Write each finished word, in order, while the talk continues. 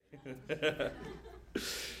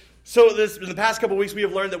So in the past couple of weeks, we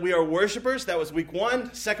have learned that we are worshipers. That was week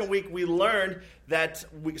 1. Second week, we learned that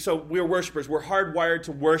we're worshipers. We're hardwired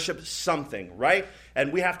to worship something, right?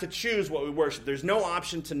 And we have to choose what we worship. There's no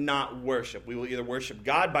option to not worship. We will either worship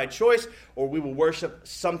God by choice, or we will worship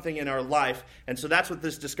something in our life. And so that's what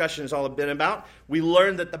this discussion has all been about. We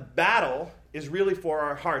learned that the battle is really for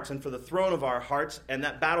our hearts and for the throne of our hearts, and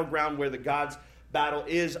that battleground where the God's battle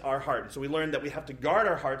is our heart. So we learned that we have to guard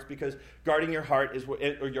our hearts, because guarding your heart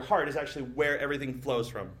your heart is actually where everything flows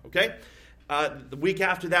from. Okay? The week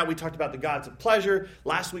after that, we talked about the gods of pleasure.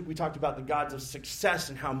 Last week, we talked about the gods of success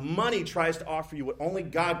and how money tries to offer you what only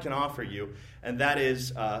God can offer you, and that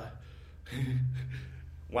is, wow.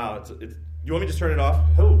 You want me to just turn it off?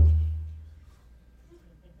 Oh,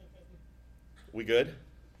 we good?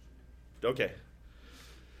 Okay.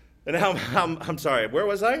 And I'm sorry. Where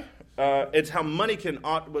was I? It's how money can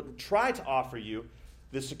try to offer you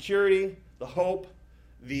the security, the hope,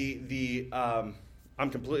 I'm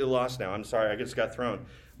completely lost now. I'm sorry. I just got thrown.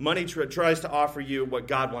 Money tries to offer you what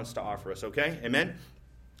God wants to offer us, okay? Amen?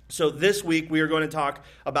 So this week we are going to talk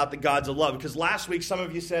about the gods of love, because last week some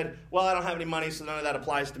of you said, well, I don't have any money, so none of that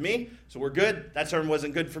applies to me. So we're good. That sermon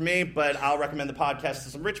wasn't good for me, but I'll recommend the podcast to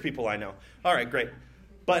some rich people I know. All right, great.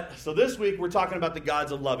 So this week we're talking about the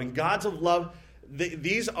gods of love. And gods of love,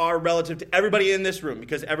 these are relative to everybody in this room,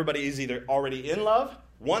 because everybody is either already in love,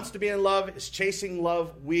 wants to be in love, is chasing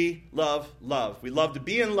love. We love love. We love to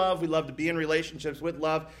be in love. We love to be in relationships with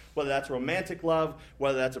love, whether that's romantic love,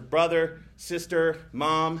 whether that's a brother, sister,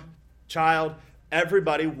 mom, child.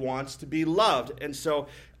 Everybody wants to be loved. And so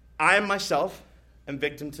I myself am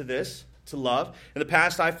victim to this, to love. In the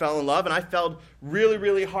past, I fell in love, and I fell really,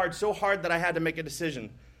 really hard, so hard that I had to make a decision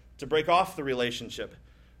to break off the relationship,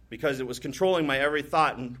 because it was controlling my every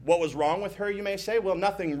thought. And what was wrong with her, you may say? Well,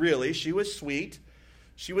 nothing really. She was sweet.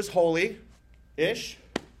 She was holy-ish.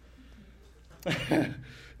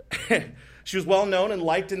 She was well-known and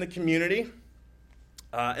liked in the community.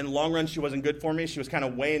 In the long run, she wasn't good for me. She was kind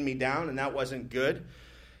of weighing me down, and that wasn't good.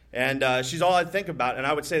 And she's all I'd think about. And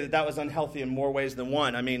I would say that was unhealthy in more ways than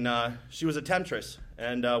one. I mean, she was a temptress.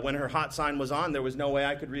 And when her hot sign was on, there was no way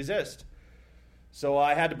I could resist. So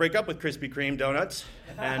I had to break up with Krispy Kreme donuts,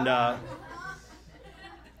 and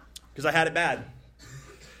because I had it bad.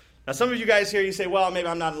 Now, some of you guys here, you say, well, maybe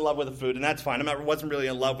I'm not in love with the food, and that's fine. I wasn't really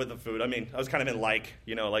in love with the food. I mean, I was kind of in like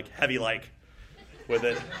heavy with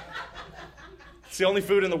it. It's the only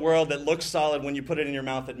food in the world that looks solid. When you put it in your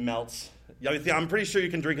mouth, it melts. I'm pretty sure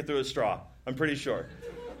you can drink it through a straw. I'm pretty sure.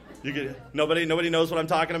 Nobody knows what I'm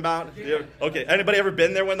talking about? Okay, anybody ever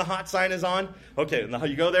been there when the hot sign is on? Okay,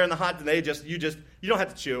 you go there in the hot, and you don't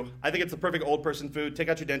have to chew. I think it's the perfect old person food. Take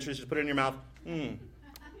out your dentures, just put it in your mouth.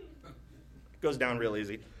 Goes down real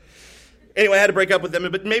easy. Anyway, I had to break up with them,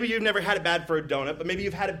 but maybe you've never had it bad for a donut, but maybe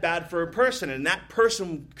you've had it bad for a person, and that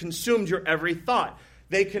person consumed your every thought.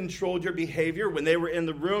 They controlled your behavior. When they were in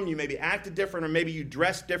the room, you maybe acted different, or maybe you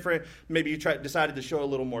dressed different. Maybe you decided to show a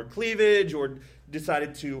little more cleavage, or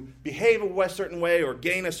decided to behave a certain way, or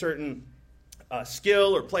gain a certain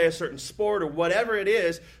skill, or play a certain sport, or whatever it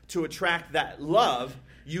is to attract that love.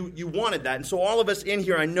 You wanted that. And so all of us in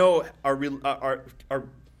here, I know, are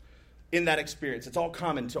in that experience. It's all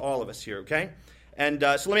common to all of us here, okay? And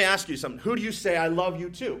so let me ask you something. Who do you say I love you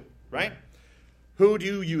to, right? Who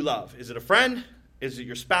do you love? Is it a friend? Is it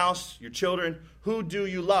your spouse, your children? Who do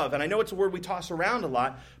you love? And I know it's a word we toss around a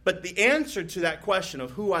lot, but the answer to that question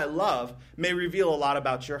of who I love may reveal a lot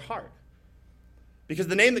about your heart. Because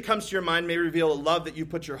the name that comes to your mind may reveal a love that you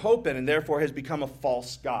put your hope in, and therefore has become a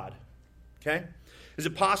false god, okay? Is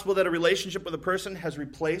it possible that a relationship with a person has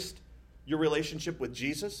replaced your relationship with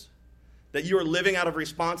Jesus? That you are living out of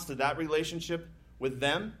response to that relationship with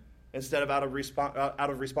them instead of out of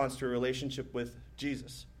response to a relationship with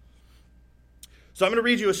Jesus. So I'm going to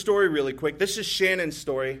read you a story really quick. This is Shannon's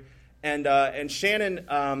story. And Shannon,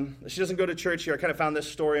 she doesn't go to church here. I kind of found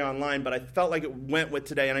this story online, but I felt like it went with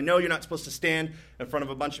today. And I know you're not supposed to stand in front of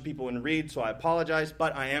a bunch of people and read, so I apologize,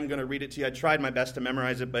 but I am going to read it to you. I tried my best to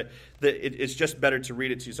memorize it, but it's just better to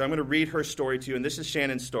read it to you. So I'm going to read her story to you, and this is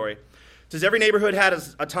Shannon's story. It says, every neighborhood had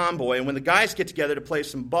a tomboy, and when the guys get together to play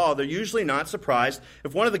some ball, they're usually not surprised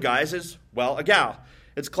if one of the guys is, well, a gal.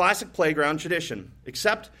 It's classic playground tradition,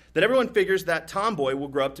 except that everyone figures that tomboy will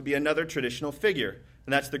grow up to be another traditional figure,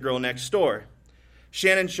 and that's the girl next door.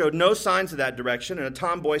 Shannon showed no signs of that direction, and a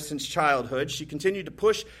tomboy since childhood, she continued to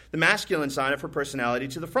push the masculine side of her personality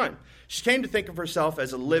to the front. She came to think of herself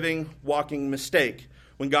as a living, walking mistake.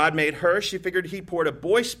 When God made her, she figured he poured a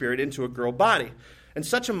boy spirit into a girl body. And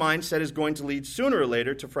such a mindset is going to lead sooner or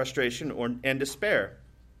later to frustration and despair.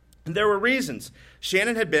 And there were reasons.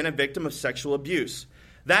 Shannon had been a victim of sexual abuse.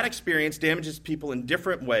 That experience damages people in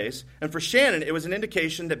different ways, and for Shannon, it was an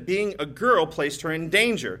indication that being a girl placed her in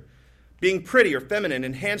danger. Being pretty or feminine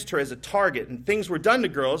enhanced her as a target, and things were done to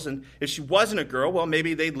girls, and if she wasn't a girl, well,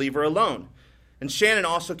 maybe they'd leave her alone. And Shannon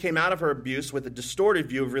also came out of her abuse with a distorted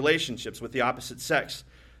view of relationships with the opposite sex.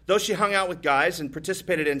 Though she hung out with guys and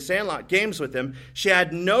participated in sandlot games with them, she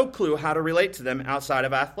had no clue how to relate to them outside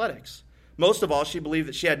of athletics. Most of all, she believed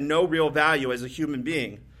that she had no real value as a human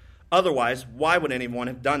being. Otherwise, why would anyone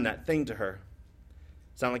have done that thing to her?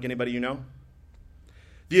 Sound like anybody you know?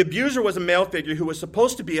 The abuser was a male figure who was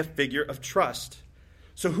supposed to be a figure of trust.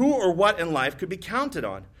 So who or what in life could be counted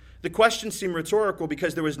on? The question seemed rhetorical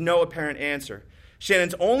because there was no apparent answer.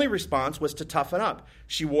 Shannon's only response was to toughen up.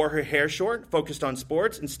 She wore her hair short, focused on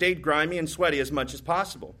sports, and stayed grimy and sweaty as much as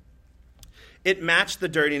possible. It matched the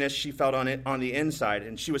dirtiness she felt on the inside,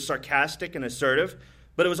 and she was sarcastic and assertive,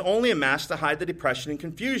 but it was only a mask to hide the depression and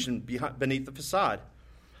confusion beneath the facade.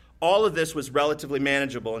 All of this was relatively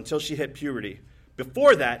manageable until she hit puberty.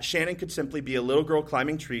 Before that, Shannon could simply be a little girl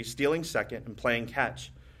climbing trees, stealing second, and playing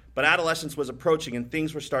catch. But adolescence was approaching, and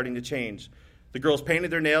things were starting to change. The girls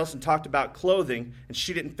painted their nails and talked about clothing, and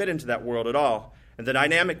she didn't fit into that world at all. And the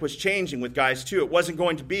dynamic was changing with guys, too. It wasn't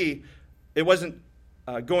going to be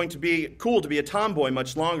cool to be a tomboy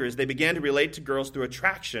much longer as they began to relate to girls through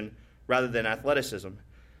attraction rather than athleticism.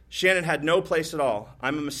 Shannon had no place at all.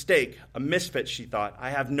 I'm a mistake, a misfit, she thought. I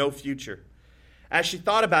have no future. As she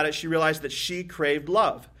thought about it, she realized that she craved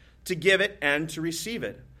love, to give it and to receive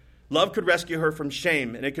it. Love could rescue her from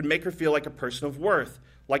shame, and it could make her feel like a person of worth.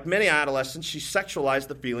 Like many adolescents, she sexualized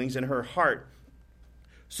the feelings in her heart.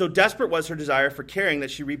 So desperate was her desire for caring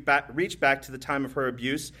that she reached back to the time of her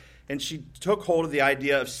abuse, and she took hold of the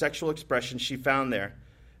idea of sexual expression she found there.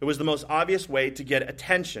 It was the most obvious way to get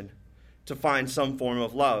attention, to find some form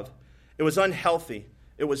of love. It was unhealthy.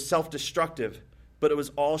 It was self-destructive, but it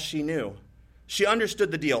was all she knew. She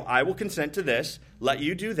understood the deal. I will consent to this, let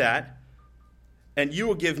you do that, and you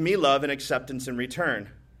will give me love and acceptance in return.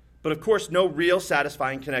 But of course, no real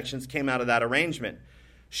satisfying connections came out of that arrangement.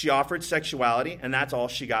 She offered sexuality, and that's all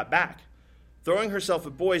she got back. Throwing herself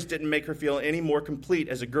at boys didn't make her feel any more complete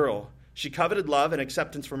as a girl. She coveted love and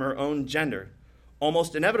acceptance from her own gender.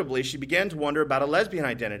 Almost inevitably, she began to wonder about a lesbian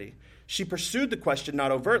identity. She pursued the question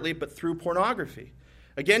not overtly, but through pornography.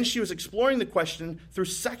 Again, she was exploring the question through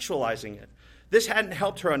sexualizing it. This hadn't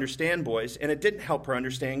helped her understand boys, and it didn't help her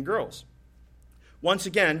understand girls. Once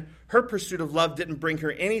again, her pursuit of love didn't bring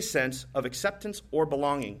her any sense of acceptance or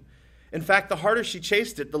belonging. In fact, the harder she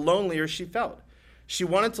chased it, the lonelier she felt. She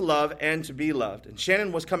wanted to love and to be loved, and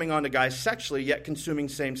Shannon was coming on to guys sexually, yet consuming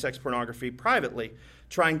same-sex pornography privately,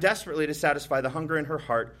 trying desperately to satisfy the hunger in her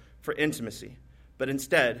heart for intimacy. But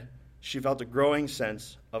instead, she felt a growing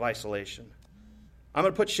sense of isolation. I'm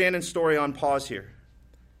going to put Shannon's story on pause here.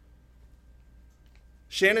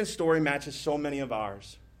 Shannon's story matches so many of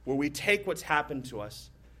ours, where we take what's happened to us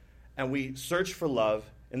and we search for love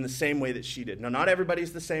in the same way that she did. Now, not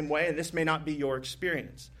everybody's the same way, and this may not be your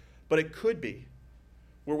experience, but it could be,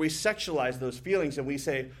 where we sexualize those feelings and we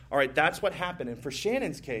say, all right, that's what happened. And for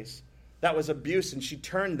Shannon's case, that was abuse, and she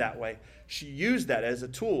turned that way. She used that as a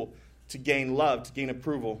tool to gain love, to gain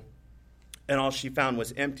approval, and all she found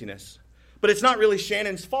was emptiness. But it's not really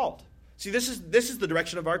Shannon's fault. See, this is the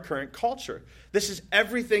direction of our current culture. This is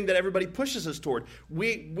everything that everybody pushes us toward.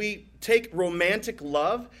 We take romantic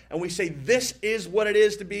love and we say, this is what it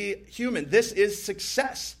is to be human. This is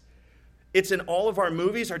success. It's in all of our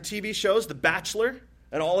movies, our TV shows, The Bachelor,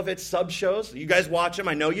 and all of its sub-shows. You guys watch them.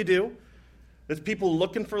 I know you do. There's people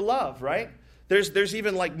looking for love, right? There's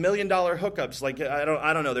even like $1 million hookups. Like,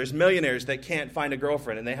 I don't know. There's millionaires that can't find a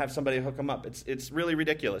girlfriend and they have somebody hook them up. It's really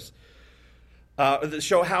ridiculous. The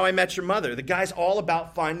show How I Met Your Mother. The guy's all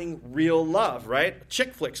about finding real love, right?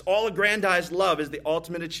 Chick flicks. All aggrandized love is the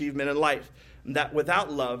ultimate achievement in life. And that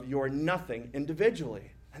without love, you're nothing individually.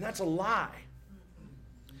 And that's a lie.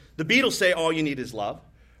 The Beatles say all you need is love.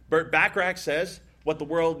 Burt Bacharach says what the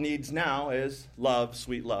world needs now is love,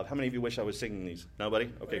 sweet love. How many of you wish I was singing these?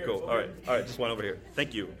 Nobody? Okay, cool. All right, just one over here.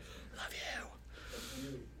 Thank you. Love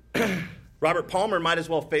you. Robert Palmer might as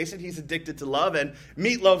well face it. He's addicted to love, and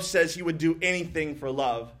Meatloaf says he would do anything for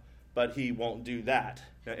love, but he won't do that.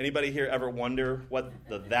 Now, anybody here ever wonder what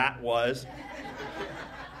that was?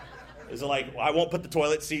 Is it like, well, I won't put the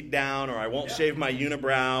toilet seat down, or I won't shave my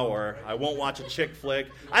unibrow, or I won't watch a chick flick?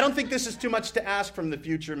 I don't think this is too much to ask from the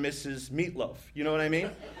future Mrs. Meatloaf. You know what I mean?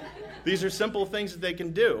 These are simple things that they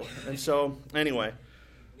can do. And so, anyway.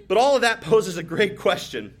 But all of that poses a great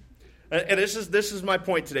question. And this is my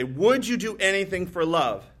point today. Would you do anything for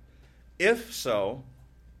love? If so,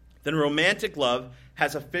 then romantic love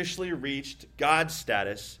has officially reached God's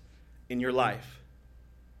status in your life.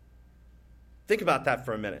 Think about that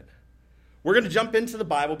for a minute. We're going to jump into the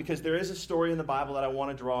Bible because there is a story in the Bible that I want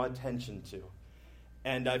to draw attention to.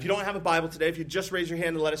 And if you don't have a Bible today, if you just raise your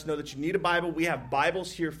hand and let us know that you need a Bible, we have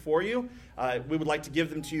Bibles here for you. We would like to give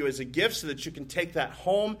them to you as a gift so that you can take that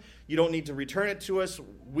home. You don't need to return it to us.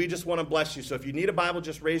 We just want to bless you. So if you need a Bible,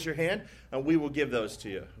 just raise your hand, and we will give those to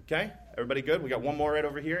you. Okay? Everybody good? We got one more right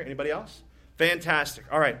over here. Anybody else? Fantastic.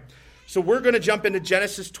 All right. So we're going to jump into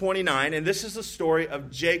Genesis 29, and this is the story of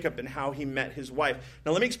Jacob and how he met his wife.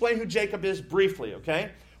 Now, let me explain who Jacob is briefly,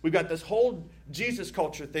 okay? We've got this whole Jesus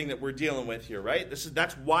culture thing that we're dealing with here, right?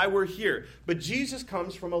 That's why we're here. But Jesus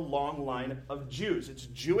comes from a long line of Jews. It's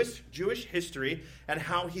Jewish history and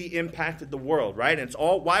how he impacted the world, right? And it's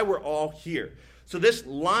all why we're all here. So this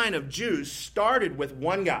line of Jews started with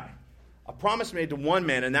one guy, a promise made to one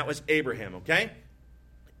man, and that was Abraham, okay?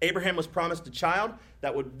 Abraham was promised a child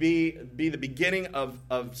that would be the beginning of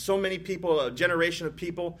so many people, a generation of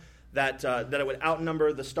people, that it would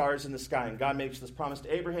outnumber the stars in the sky. And God makes this promise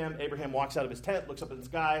to Abraham. Abraham walks out of his tent, looks up in the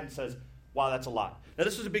sky, and says, wow, that's a lot. Now,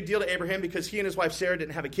 this was a big deal to Abraham because he and his wife Sarah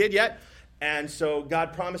didn't have a kid yet. And so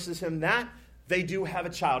God promises him that. They do have a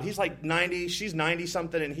child. He's like 90, she's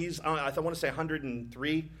 90-something, and he's, I want to say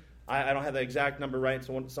 103. I don't have the exact number right,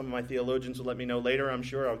 so some of my theologians will let me know later, I'm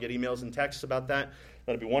sure. I'll get emails and texts about that.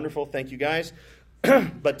 That'd be wonderful. Thank you, guys.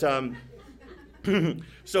 But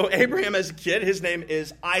so Abraham as a kid, his name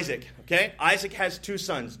is Isaac, okay? Isaac has two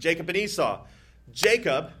sons, Jacob and Esau.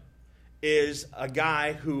 Jacob is a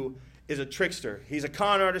guy who is a trickster. He's a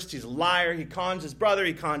con artist. He's a liar. He cons his brother.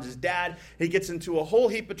 He cons his dad. He gets into a whole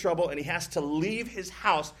heap of trouble, and he has to leave his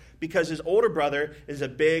house because his older brother is a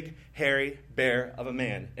big, hairy bear of a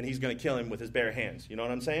man, and he's going to kill him with his bare hands. You know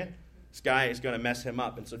what I'm saying? This guy is going to mess him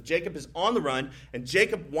up. And so Jacob is on the run, and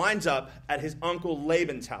Jacob winds up at his uncle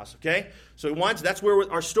Laban's house, okay? So that's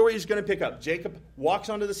where our story is going to pick up. Jacob walks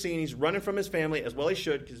onto the scene. He's running from his family, as well he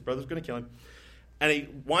should, because his brother's going to kill him. And he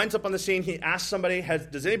winds up on the scene. He asks somebody,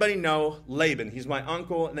 does anybody know Laban? He's my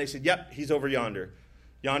uncle. And they said, yep, he's over yonder.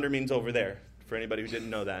 Yonder means over there, for anybody who didn't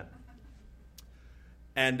know that.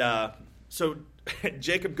 And so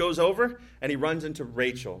Jacob goes over, and he runs into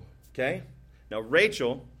Rachel, okay? Now,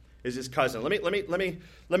 Rachel is his cousin. Let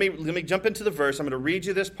me jump into the verse. I'm going to read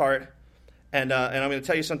you this part, and I'm going to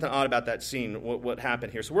tell you something odd about that scene, what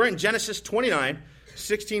happened here. So we're in Genesis 29,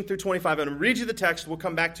 16 through 25. I'm going to read you the text. We'll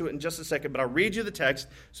come back to it in just a second, but I'll read you the text.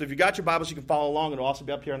 So if you got your Bibles, you can follow along. It'll also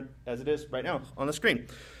be up here as it is right now on the screen.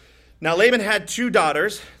 Now Laban had two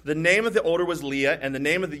daughters. The name of the older was Leah, and the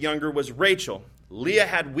name of the younger was Rachel. Leah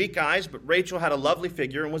had weak eyes, but Rachel had a lovely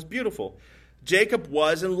figure and was beautiful. Jacob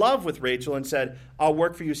was in love with Rachel and said, I'll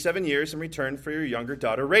work for you 7 years in return for your younger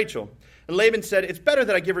daughter, Rachel. And Laban said, it's better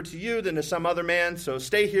that I give her to you than to some other man, so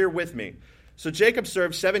stay here with me. So Jacob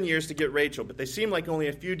served 7 years to get Rachel, but they seemed like only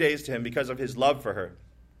a few days to him because of his love for her.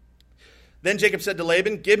 Then Jacob said to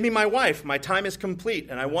Laban, give me my wife. My time is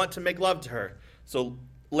complete, and I want to make love to her. So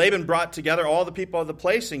Laban brought together all the people of the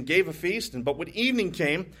place and gave a feast. But when evening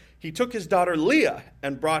came, he took his daughter Leah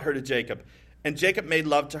and brought her to Jacob. And Jacob made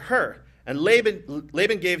love to her. And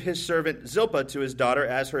Laban gave his servant Zilpah to his daughter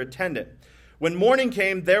as her attendant. When morning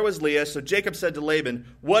came, there was Leah. So Jacob said to Laban,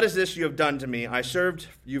 what is this you have done to me? I served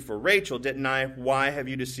you for Rachel, didn't I? Why have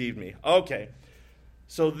you deceived me? Okay.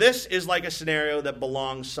 So this is like a scenario that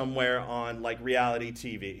belongs somewhere on like reality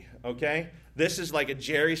TV, okay? This is like a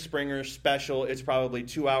Jerry Springer special. It's probably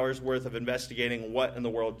 2 hours worth of investigating what in the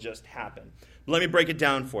world just happened. But let me break it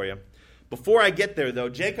down for you. Before I get there, though,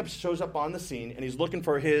 Jacob shows up on the scene, and he's looking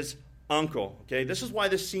for his uncle, okay? This is why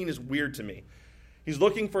this scene is weird to me. He's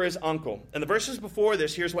looking for his uncle. And the verses before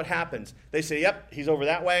this, here's what happens. They say, yep, he's over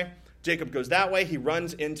that way. Jacob goes that way. He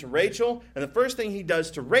runs into Rachel. And the first thing he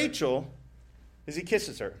does to Rachel is he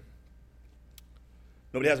kisses her.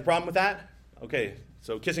 Nobody has a problem with that? Okay,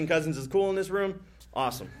 so kissing cousins is cool in this room?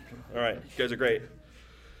 Awesome. All right, you guys are great.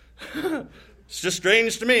 It's just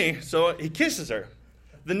strange to me. So he kisses her.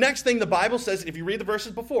 The next thing the Bible says, if you read the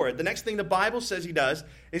verses before it, the next thing the Bible says he does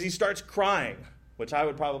is he starts crying, which I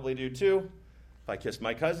would probably do too if I kissed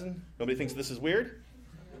my cousin. Nobody thinks this is weird?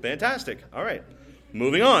 Fantastic. All right.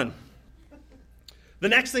 Moving on. The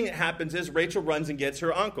next thing that happens is Rachel runs and gets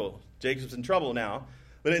her uncle. Jacob's in trouble now.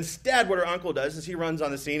 But instead, what her uncle does is he runs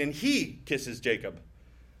on the scene and he kisses Jacob.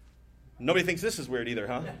 Nobody thinks this is weird either,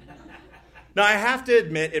 huh? Now, I have to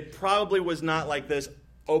admit, it probably was not like this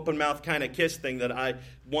open mouth kind of kiss thing that I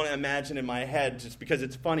want to imagine in my head just because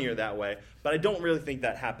it's funnier that way. But I don't really think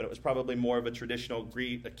that happened. It was probably more of a traditional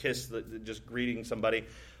kiss, just greeting somebody.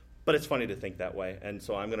 But it's funny to think that way, and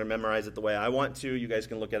so I'm going to memorize it the way I want to. You guys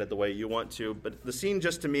can look at it the way you want to, but the scene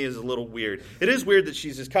just to me is a little weird. It is weird that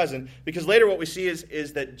she's his cousin, because later what we see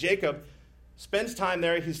is that Jacob spends time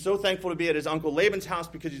there. He's so thankful to be at his uncle Laban's house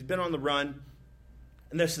because he's been on the run,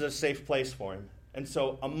 and this is a safe place for him. And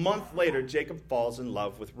so a month later, Jacob falls in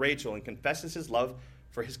love with Rachel and confesses his love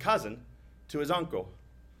for his cousin to his uncle.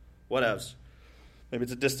 What else? Maybe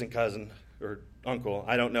it's a distant cousin or uncle.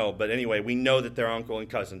 I don't know. But anyway, we know that they're uncle and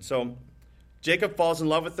cousin. So Jacob falls in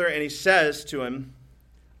love with her, and he says to him,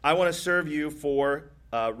 I want to serve you for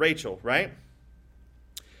Rachel, right?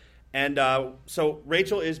 And so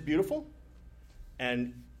Rachel is beautiful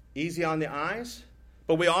and easy on the eyes.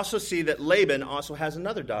 But we also see that Laban also has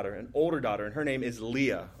another daughter, an older daughter, and her name is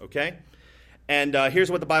Leah, okay? And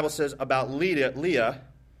here's what the Bible says about Leah.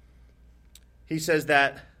 He says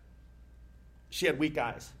that she had weak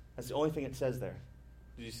eyes. That's the only thing it says there.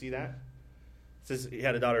 Did you see that? It says he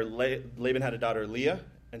had a daughter, Laban had a daughter, Leah,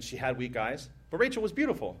 and she had weak eyes. But Rachel was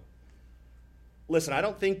beautiful. Listen, I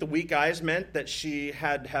don't think the weak eyes meant that she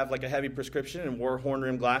had to have like a heavy prescription and wore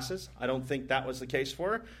horn-rimmed glasses. I don't think that was the case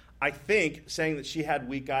for her. I think saying that she had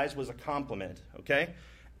weak eyes was a compliment, okay?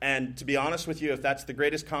 And to be honest with you, if that's the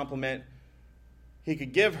greatest compliment he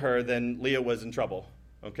could give her, then Leah was in trouble,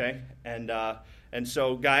 okay? And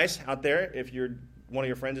so, guys out there, if one of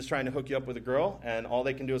your friends is trying to hook you up with a girl and all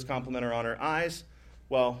they can do is compliment her on her eyes,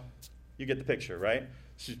 well, you get the picture, right?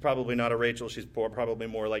 She's probably not a Rachel. She's probably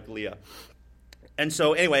more like Leah. And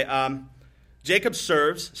so, anyway, Jacob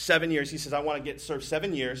serves 7 years. He says, I want to serve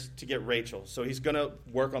 7 years to get Rachel. So he's going to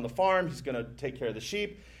work on the farm. He's going to take care of the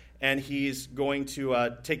sheep. And he's going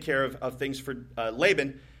to take care of things for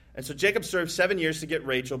Laban. And so Jacob served 7 years to get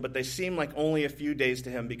Rachel, but they seem like only a few days to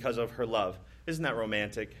him because of her love. Isn't that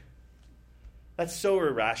romantic? That's so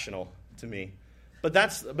irrational to me. But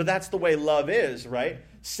that's the way love is, right?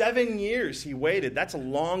 7 years he waited. That's a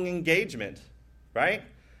long engagement, right?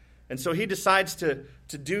 And so he decides to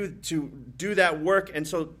do that work. And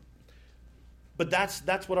so, but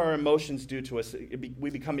that's what our emotions do to us. We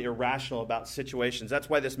become irrational about situations. That's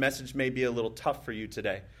why this message may be a little tough for you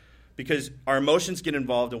today, because our emotions get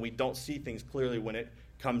involved and we don't see things clearly when it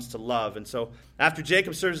comes to love. And so after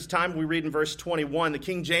Jacob serves his time, we read in verse 21, the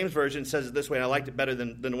King James Version says it this way, and I liked it better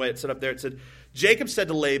than the way it's set up there. It said, Jacob said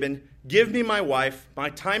to Laban, give me my wife,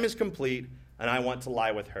 my time is complete, and I want to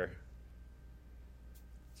lie with her.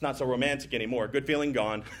 It's not so romantic anymore. Good feeling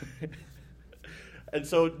gone. And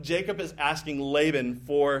so Jacob is asking Laban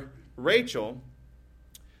for Rachel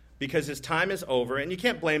because his time is over, and you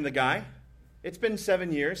can't blame the guy. It's been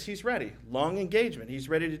 7 years. He's ready. Long engagement. He's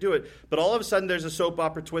ready to do it. But all of a sudden, there's a soap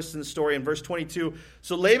opera twist in the story in verse 22.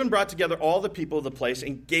 So Laban brought together all the people of the place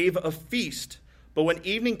and gave a feast. But when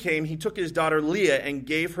evening came, he took his daughter Leah and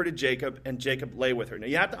gave her to Jacob, and Jacob lay with her. Now,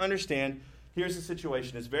 you have to understand, here's the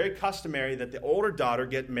situation. It's very customary that the older daughter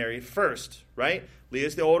get married first, right?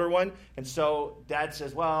 Leah's the older one. And so dad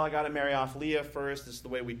says, well, I got to marry off Leah first. This is the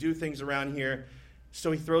way we do things around here.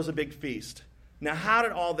 So he throws a big feast. Now, how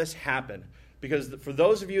did all this happen? Because for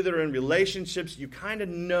those of you that are in relationships, you kind of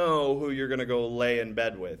know who you're going to go lay in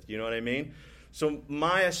bed with. You know what I mean? So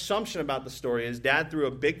my assumption about the story is dad threw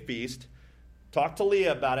a big feast, talked to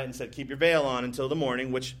Leah about it, and said, keep your veil on until the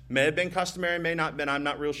morning, which may have been customary, may not have been. I'm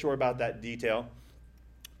not real sure about that detail.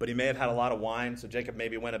 But he may have had a lot of wine, so Jacob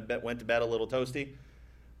maybe went to bed a little toasty.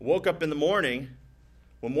 Woke up in the morning.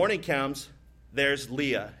 When morning comes, there's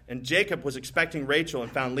Leah. And Jacob was expecting Rachel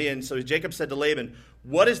and found Leah. And so Jacob said to Laban,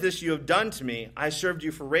 what is this you have done to me? I served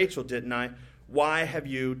you for Rachel, didn't I? Why have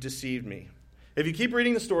you deceived me? If you keep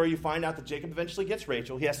reading the story, you find out that Jacob eventually gets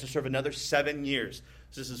Rachel. He has to serve another 7 years.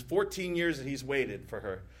 So this is 14 years that he's waited for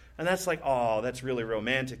her. And that's like, oh, that's really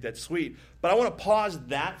romantic. That's sweet. But I want to pause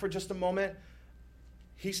that for just a moment.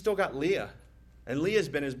 He's still got Leah. And Leah's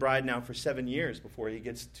been his bride now for 7 years before he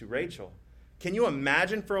gets to Rachel. Can you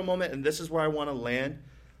imagine for a moment, and this is where I want to land,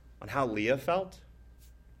 on how Leah felt?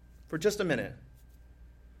 For just a minute.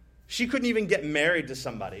 She couldn't even get married to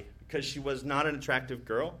somebody because she was not an attractive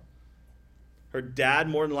girl. Her dad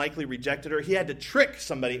more than likely rejected her. He had to trick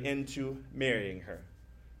somebody into marrying her.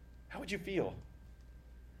 How would you feel?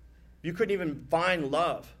 You couldn't even find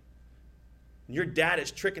love. And your dad is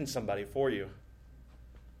tricking somebody for you.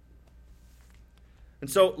 And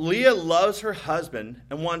so Leah loves her husband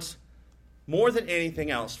and wants more than anything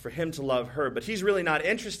else for him to love her. But he's really not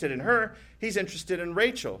interested in her. He's interested in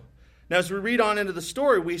Rachel. Now, as we read on into the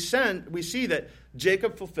story, we see that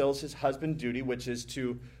Jacob fulfills his husband duty, which is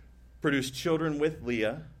to produce children with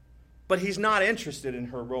Leah. But he's not interested in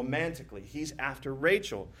her romantically. He's after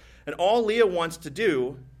Rachel. And all Leah wants to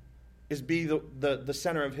do is be the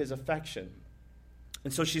center of his affection.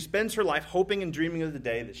 And so she spends her life hoping and dreaming of the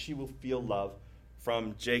day that she will feel love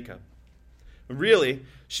from Jacob. Really,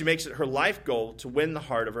 she makes it her life goal to win the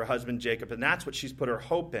heart of her husband Jacob, and that's what she's put her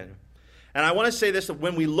hope in. And I want to say this, that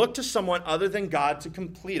when we look to someone other than God to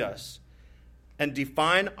complete us and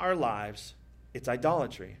define our lives, it's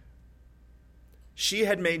idolatry. She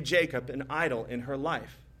had made Jacob an idol in her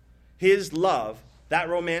life. His love, that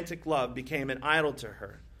romantic love, became an idol to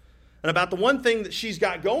her. And about the one thing that she's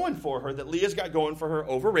got going for her, that Leah's got going for her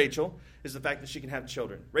over Rachel, is the fact that she can have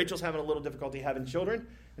children. Rachel's having a little difficulty having children,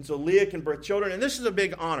 and so Leah can birth children. And this is a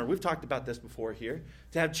big honor. We've talked about this before here.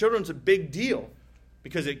 To have children is a big deal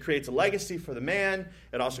because it creates a legacy for the man.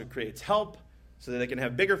 It also creates help so that they can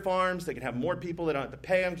have bigger farms. They can have more people. They don't have to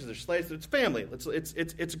pay them because they're slaves. It's family.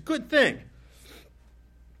 It's a good thing.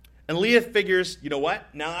 And Leah figures, you know what?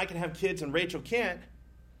 Now I can have kids and Rachel can't.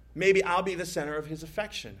 Maybe I'll be the center of his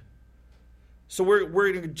affection. So we're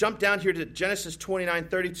going to jump down here to Genesis 29,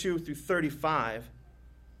 32 through 35.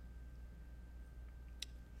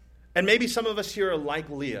 And maybe some of us here are like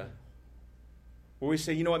Leah, where we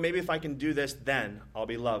say, you know what, maybe if I can do this, then I'll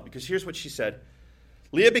be loved. Because here's what she said.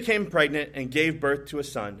 Leah became pregnant and gave birth to a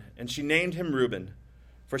son, and she named him Reuben.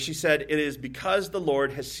 For she said, it is because the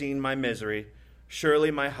Lord has seen my misery. Surely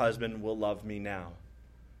my husband will love me now.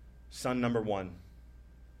 Son number 1.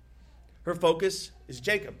 Her focus is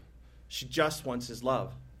Jacob. She just wants his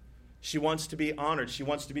love. She wants to be honored. She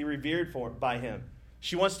wants to be revered by him.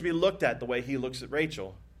 She wants to be looked at the way he looks at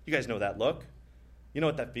Rachel. You guys know that look. You know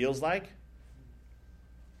what that feels like?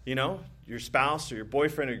 You know, your spouse or your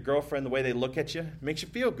boyfriend or your girlfriend, the way they look at you, it makes you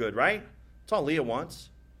feel good, right? That's all Leah wants.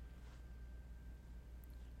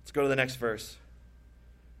 Let's go to the next verse.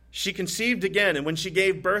 She conceived again, and when she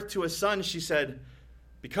gave birth to a son, she said,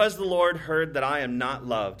 because the Lord heard that I am not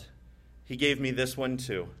loved, he gave me this one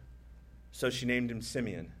too. So she named him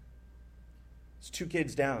Simeon. It's 2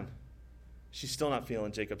 kids down. She's still not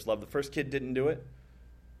feeling Jacob's love. The first kid didn't do it.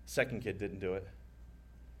 The second kid didn't do it.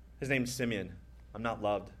 His name's Simeon. I'm not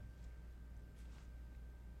loved.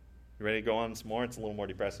 You ready to go on some more? It's a little more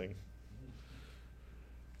depressing.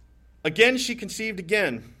 Again, she conceived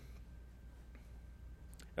again.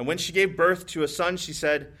 And when she gave birth to a son, she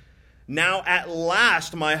said, now at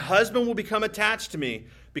last my husband will become attached to me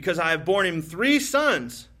because I have borne him 3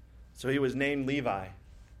 sons. So he was named Levi.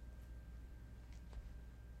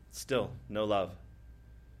 Still, no love.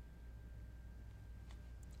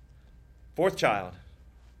 4th child.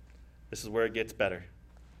 This is where it gets better.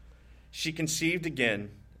 She conceived again,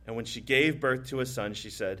 and when she gave birth to a son, she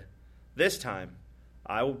said, this time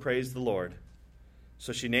I will praise the Lord.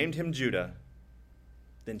 So she named him Judah.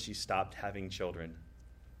 Then she stopped having children.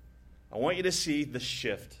 I want you to see the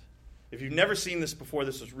shift. If you've never seen this before,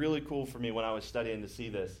 this was really cool for me when I was studying to see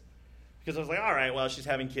this. Because I was like, all right, well, she's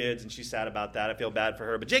having kids, and she's sad about that. I feel bad for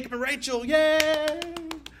her. But Jacob and Rachel, yay!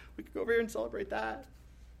 We could go over here and celebrate that.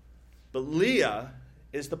 But Leah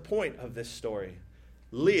is the point of this story.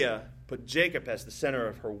 Leah put Jacob as the center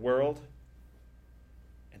of her world,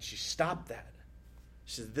 and she stopped that.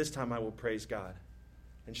 She said, this time I will praise God.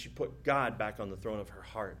 And she put God back on the throne of her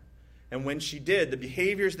heart. And when she did, the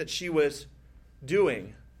behaviors that she was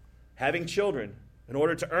doing, having children, in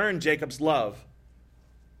order to earn Jacob's love,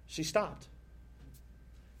 she stopped.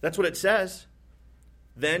 That's what it says.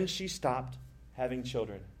 Then she stopped having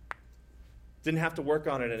children. Didn't have to work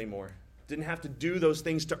on it anymore. Didn't have to do those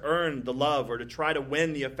things to earn the love or to try to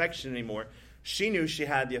win the affection anymore. She knew she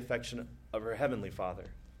had the affection of her heavenly Father.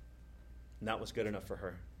 And that was good enough for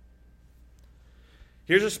her.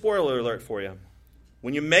 Here's a spoiler alert for you.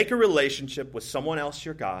 When you make a relationship with someone else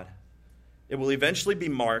your God, it will eventually be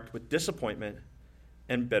marked with disappointment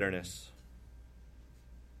and bitterness.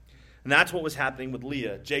 And that's what was happening with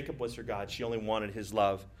Leah. Jacob was her God. She only wanted his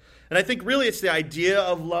love. And I think really it's the idea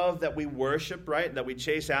of love that we worship, right? That we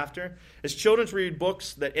chase after. As children, we read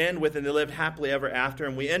books that end with, and they lived happily ever after.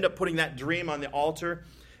 And we end up putting that dream on the altar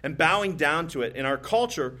and bowing down to it. In our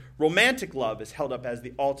culture, romantic love is held up as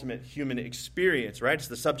the ultimate human experience, right? It's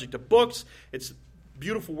the subject of books. It's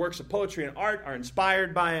beautiful works of poetry and art are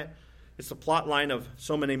inspired by it. It's the plot line of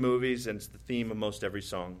so many movies, and it's the theme of most every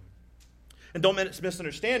song. And don't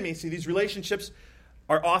misunderstand me. See, these relationships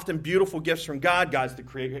are often beautiful gifts from God. God's the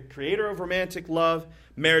creator of romantic love.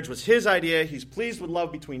 Marriage was his idea. He's pleased with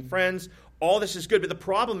love between friends. All this is good. But the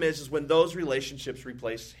problem is when those relationships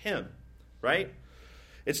replace him, right?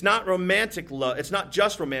 It's not romantic love. It's not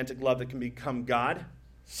just romantic love that can become God.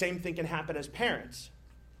 Same thing can happen as parents.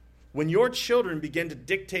 When your children begin to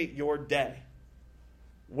dictate your day,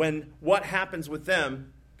 when what happens with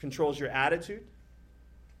them controls your attitude,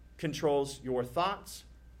 controls your thoughts,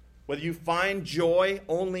 whether you find joy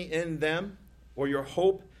only in them or your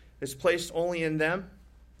hope is placed only in them,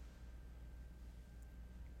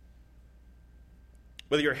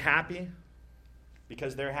 whether you're happy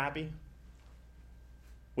because they're happy,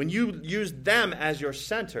 when you use them as your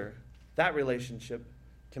center, that relationship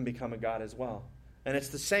can become a god as well. And it's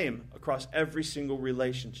the same across every single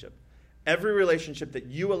relationship. Every relationship that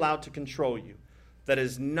you allow to control you, that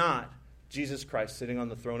is not Jesus Christ sitting on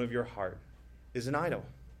the throne of your heart, is an idol.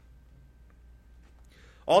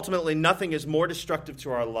 Ultimately, nothing is more destructive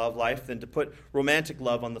to our love life than to put romantic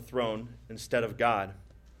love on the throne instead of God.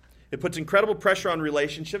 It puts incredible pressure on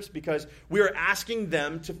relationships because we are asking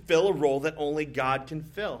them to fill a role that only God can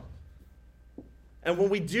fill. And when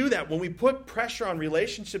we do that, when we put pressure on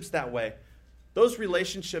relationships that way, those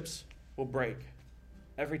relationships will break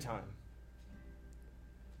every time.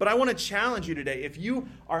 But I want to challenge you today. If you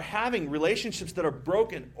are having relationships that are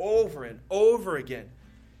broken over and over again,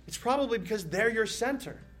 it's probably because they're your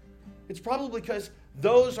center. It's probably because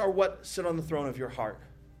those are what sit on the throne of your heart.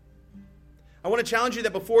 I want to challenge you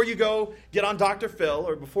that before you go get on Dr. Phil,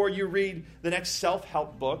 or before you read the next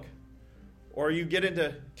self-help book, or you get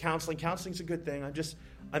into counseling. Counseling's a good thing. I'm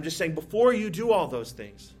just saying, before you do all those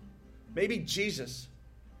things, maybe Jesus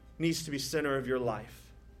needs to be center of your life.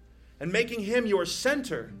 And making him your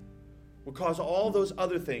center will cause all those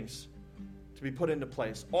other things to be put into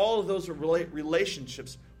place. All of those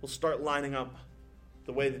relationships will start lining up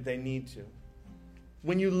the way that they need to.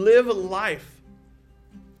 When you live a life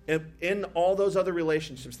in all those other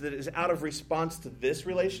relationships that is out of response to this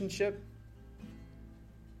relationship,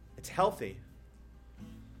 it's healthy.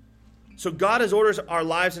 So God has ordered our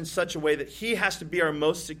lives in such a way that he has to be our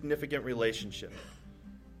most significant relationship.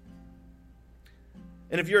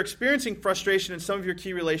 And if you're experiencing frustration in some of your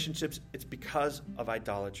key relationships, it's because of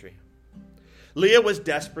idolatry. Leah was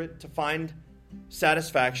desperate to find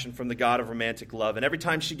satisfaction from the God of romantic love. And every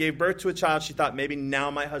time she gave birth to a child, she thought, maybe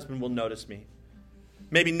now my husband will notice me.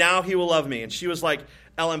 Maybe now he will love me. And she was like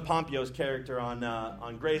Ellen Pompio's character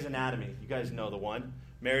on Grey's Anatomy. You guys know the one.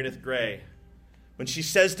 Meredith Grey. When she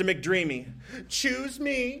says to McDreamy, choose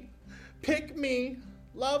me, pick me,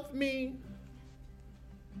 love me.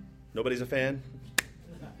 Nobody's a fan?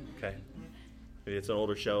 Okay. Maybe it's an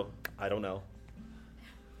older show. I don't know.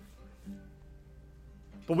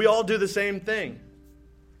 But we all do the same thing.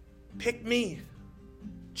 Pick me.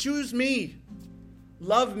 Choose me.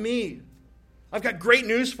 Love me. I've got great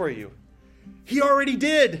news for you. He already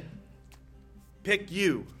did pick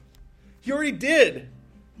you. He already did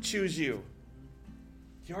choose you.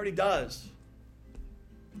 He already does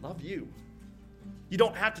love you. You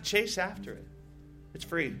don't have to chase after it. It's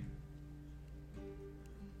free.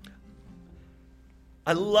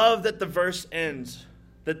 I love that the verse ends,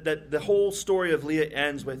 that the whole story of Leah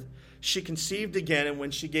ends with, she conceived again, and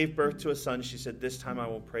when she gave birth to a son, she said, this time I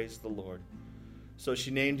will praise the Lord. So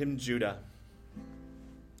she named him Judah.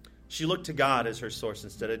 She looked to God as her source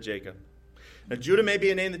instead of Jacob. Now, Judah may be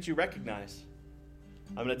a name that you recognize.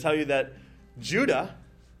 I'm going to tell you that Judah,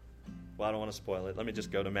 well, I don't want to spoil it. Let me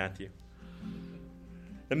just go to Matthew.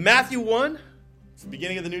 In Matthew 1, it's the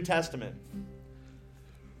beginning of the New Testament.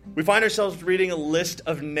 We find ourselves reading a list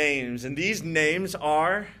of names, and these names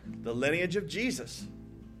are the lineage of Jesus,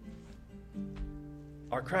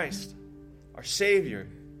 our Christ, our Savior,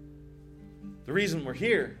 the reason we're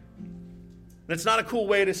here. And it's not a cool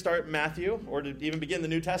way to start Matthew or to even begin the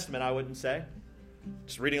New Testament, I wouldn't say.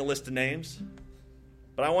 Just reading a list of names.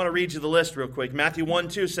 But I want to read you the list real quick. Matthew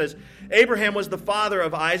 1:2 says, Abraham was the father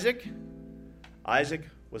of Isaac. Isaac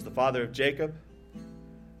was the father of Jacob.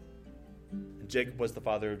 And Jacob was the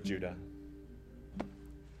father of Judah.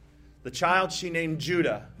 The child she named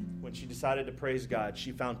Judah, when she decided to praise God,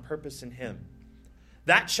 she found purpose in him.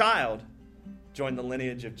 That child joined the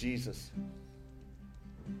lineage of Jesus.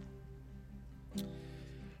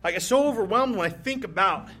 I get so overwhelmed when I think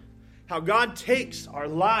about how God takes our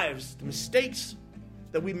lives, the mistakes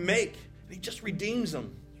that we make, and he just redeems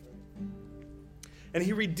them. And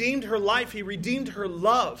he redeemed her life. He redeemed her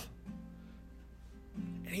love.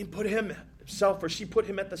 And he put himself, or she put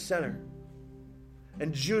him at the center.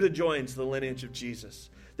 And Judah joins the lineage of Jesus.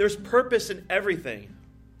 There's purpose in everything.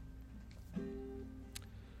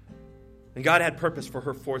 And God had purpose for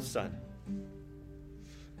her fourth son.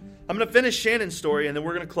 I'm going to finish Shannon's story, and then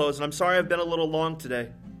we're going to close. And I'm sorry I've been a little long today.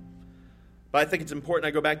 But I think it's important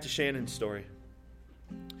I go back to Shannon's story.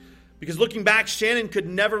 Because looking back, Shannon could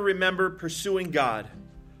never remember pursuing God.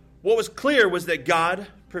 What was clear was that God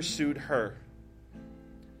pursued her.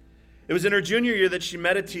 It was in her junior year that she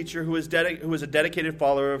met a teacher who was a dedicated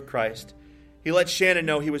follower of Christ. He let Shannon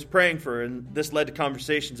know he was praying for her, and this led to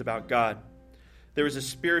conversations about God. There was a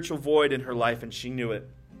spiritual void in her life, and she knew it.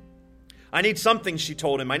 I need something, she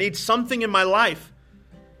told him. I need something in my life.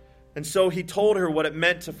 And so he told her what it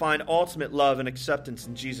meant to find ultimate love and acceptance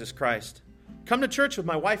in Jesus Christ. Come to church with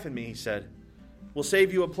my wife and me, he said. We'll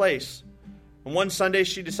save you a place. And one Sunday,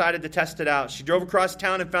 she decided to test it out. She drove across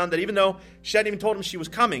town and found that even though she hadn't even told him she was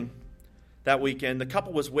coming that weekend, the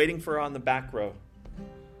couple was waiting for her on the back row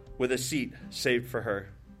with a seat saved for her.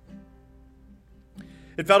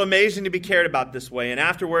 It felt amazing to be cared about this way. And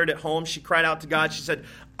afterward at home, she cried out to God. She said,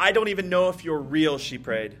 I don't even know if you're real, she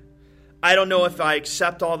prayed. I don't know if I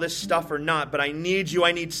accept all this stuff or not, but I need you.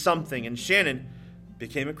 I need something. And Shannon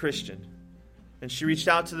became a Christian. And she reached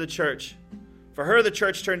out to the church. For her, the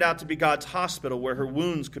church turned out to be God's hospital where her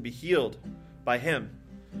wounds could be healed by him.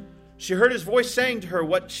 She heard his voice saying to her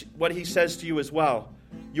what he says to you as well.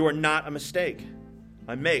 You are not a mistake.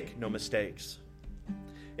 I make no mistakes.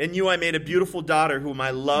 In you I made a beautiful daughter whom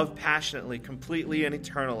I love passionately, completely, and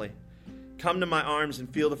eternally. Come to my arms and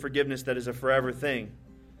feel the forgiveness that is a forever thing.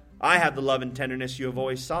 I have the love and tenderness you have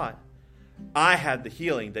always sought. I have the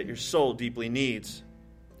healing that your soul deeply needs.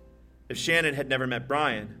 If Shannon had never met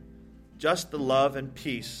Brian, just the love and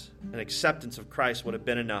peace and acceptance of Christ would have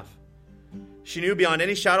been enough. She knew beyond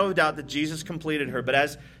any shadow of doubt that Jesus completed her, but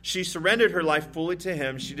as she surrendered her life fully to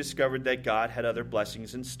him, she discovered that God had other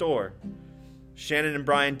blessings in store. Shannon and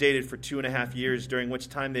Brian dated for 2.5 years, during which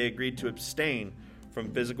time they agreed to abstain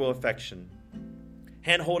from physical affection.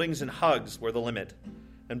 Hand-holdings and hugs were the limit,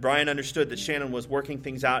 and Brian understood that Shannon was working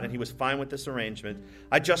things out and he was fine with this arrangement.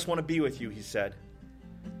 I just want to be with you, he said.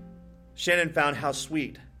 Shannon found how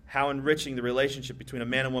sweet, how enriching the relationship between a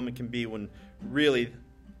man and woman can be when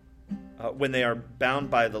they are bound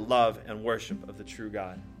by the love and worship of the true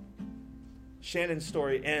God. Shannon's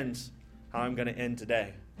story ends how I'm going to end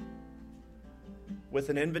today, with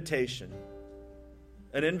an invitation.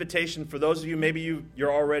 An invitation for those of you, maybe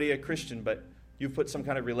you're already a Christian, but you've put some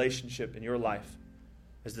kind of relationship in your life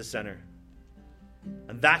as the center.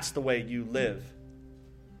 And that's the way you live,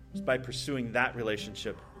 is by pursuing that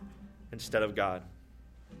relationship instead of God.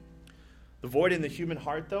 The void in the human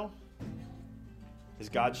heart, though, is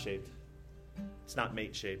God-shaped. It's not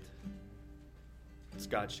mate-shaped. It's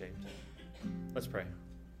God-shaped. Let's pray.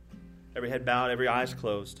 Every head bowed, every eyes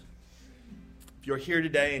closed. If you're here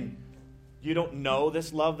today and you don't know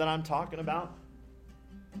this love that I'm talking about,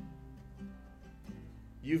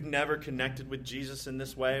 you've never connected with Jesus in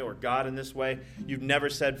this way or God in this way, you've never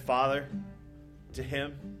said Father to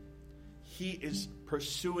him, he is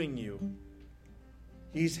pursuing you.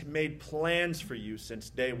 He's made plans for you since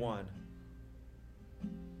day one.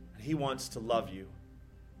 He wants to love you.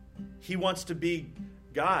 He wants to be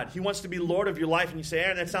God. He wants to be Lord of your life. And you say,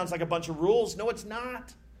 Aaron, that sounds like a bunch of rules. No, it's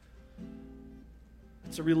not.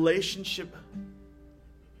 It's a relationship.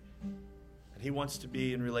 And he wants to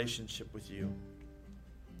be in relationship with you.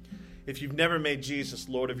 If you've never made Jesus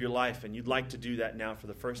Lord of your life and you'd like to do that now for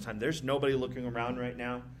the first time, there's nobody looking around right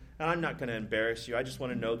now. And I'm not going to embarrass you. I just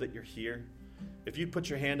want to know that you're here. If you'd put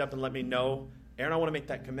your hand up and let me know, Aaron, I want to make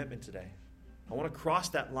that commitment today. I want to cross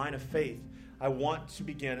that line of faith. I want to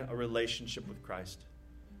begin a relationship with Christ.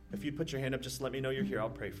 If you'd put your hand up, just let me know you're here. I'll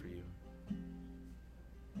pray for you.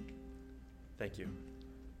 Thank you.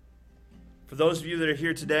 For those of you that are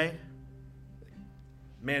here today,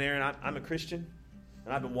 man, Aaron, I'm a Christian,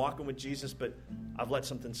 and I've been walking with Jesus, but I've let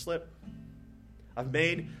something slip. I've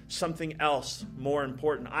made something else more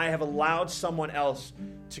important. I have allowed someone else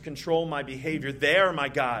to control my behavior. They are my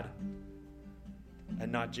God,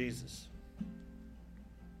 and not Jesus.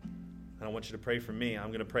 And I want you to pray for me. I'm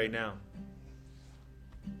going to pray now.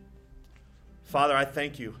 Father, I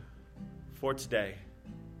thank you for today.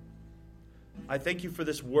 I thank you for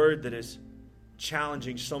this word that is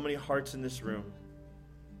challenging so many hearts in this room,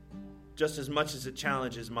 just as much as it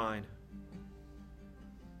challenges mine.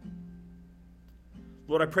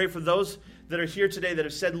 Lord, I pray for those that are here today that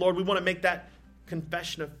have said, Lord, we want to make that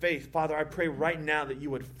confession of faith. Father, I pray right now that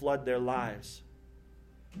you would flood their lives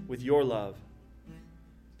with your love,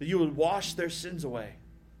 that you would wash their sins away.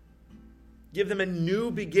 Give them a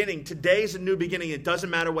new beginning. Today's a new beginning. It doesn't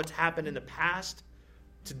matter what's happened in the past.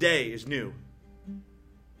 Today is new.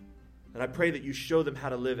 And I pray that you show them how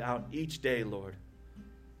to live out each day, Lord.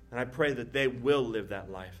 And I pray that they will live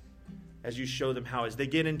that life as you show them how, as they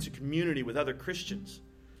get into community with other Christians,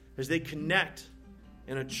 as they connect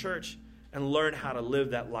in a church and learn how to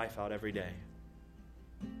live that life out every day.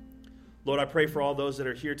 Lord, I pray for all those that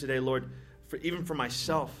are here today, Lord, even for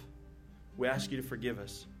myself, we ask you to forgive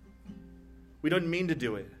us. We didn't mean to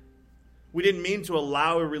do it. We didn't mean to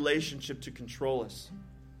allow a relationship to control us.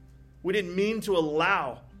 We didn't mean to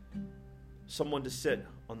allow someone to sit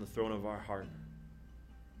on the throne of our heart.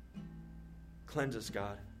 Cleanse us,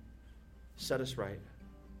 God. Set us right.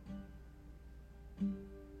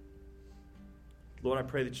 Lord, I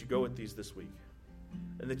pray that you go with these this week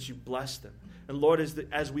and that you bless them. And Lord,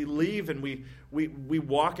 as we leave and we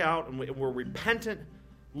walk out and we're repentant,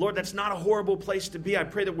 Lord, that's not a horrible place to be. I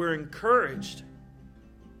pray that we're encouraged.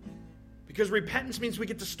 Because repentance means we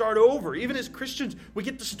get to start over. Even as Christians, we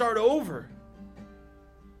get to start over.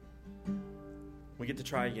 We get to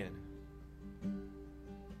try again.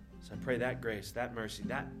 So I pray that grace, that mercy,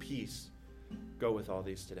 that peace go with all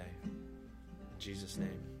these today. In Jesus'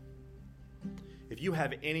 name. If you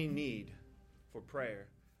have any need for prayer,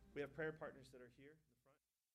 we have prayer partners that are here.